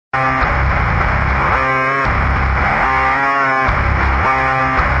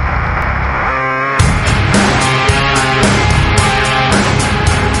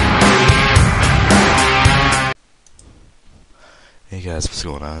guys, what's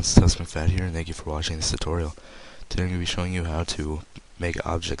going on? It's TusMcFat here, and thank you for watching this tutorial. Today I'm going to be showing you how to make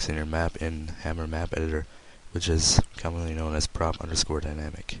objects in your map in Hammer Map Editor, which is commonly known as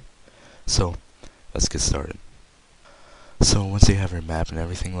prop_dynamic. So, let's get started. So, once you have your map and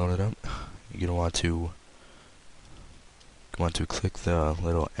everything loaded up, you're going to want to click the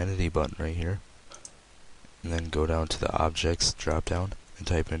little entity button right here, and then go down to the objects drop down and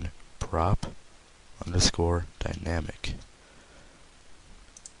type in prop_dynamic.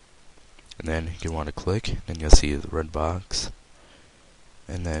 And then you want to click, and you'll see the red box,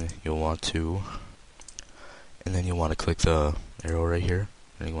 and then you'll want to click the arrow right here,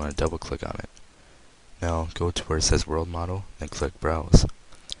 and you want to double click on it. Now go to where it says world model, and click browse.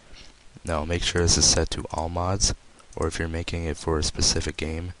 Now make sure this is set to all mods, or if you're making it for a specific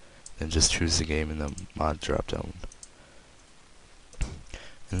game, then just choose the game in the mod drop down.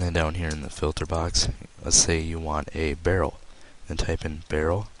 And then down here in the filter box, let's say you want a barrel, then type in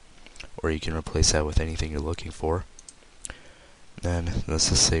barrel, or you can replace that with anything you're looking for. Then let's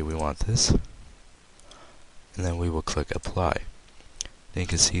just say we want this, and then we will click apply. Then you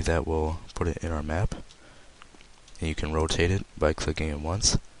can see that we'll put it in our map, and you can rotate it by clicking it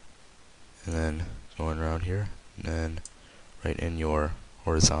once, and then going around here, and then right in your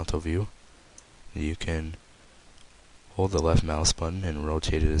horizontal view, you can hold the left mouse button and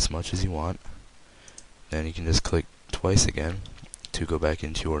rotate it as much as you want. Then you can just click twice again to go back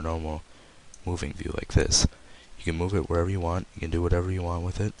into your normal moving view like this. You can move it wherever you want, you can do whatever you want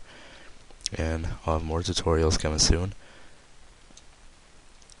with it, and I'll have more tutorials coming soon.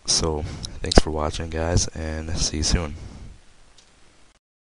 So, thanks for watching guys, and see you soon.